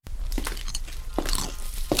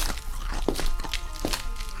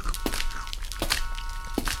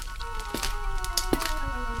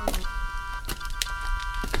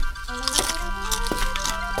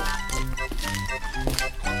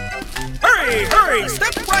Hurry,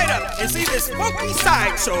 step right up and see this funky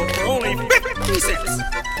sideshow for only 50 cents.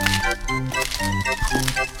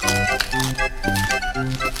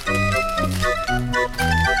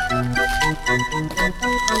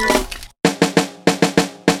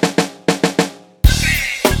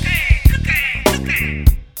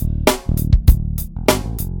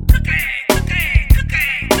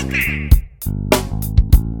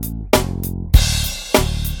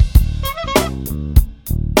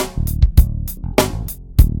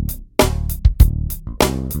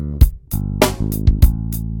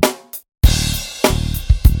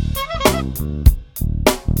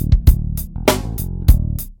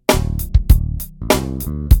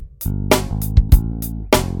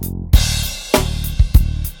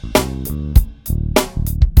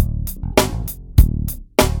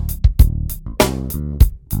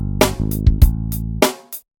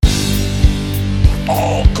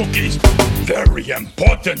 All cookies, very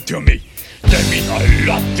important to me. They mean a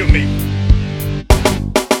lot to me.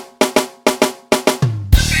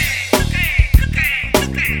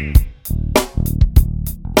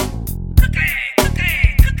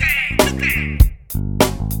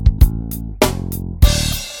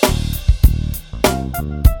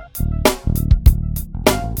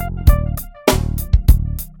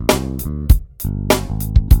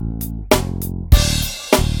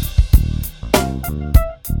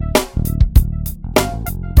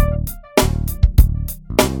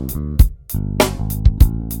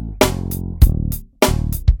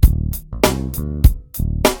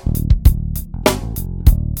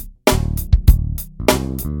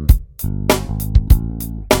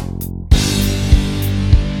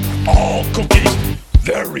 All cookies,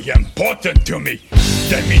 very important to me.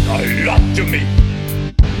 They mean a lot to me.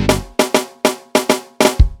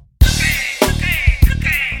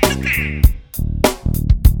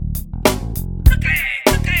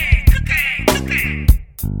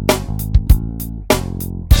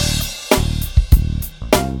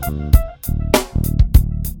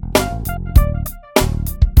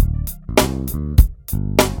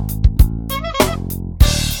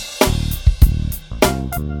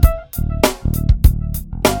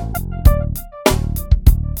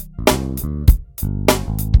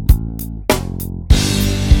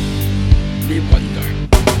 We wonder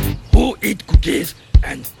who eat cookies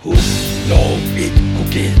and who don't eat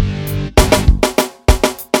cookies.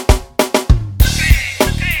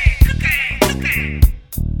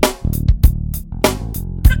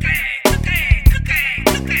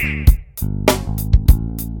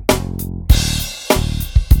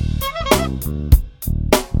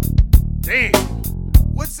 Damn,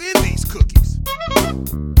 what's in these cookies?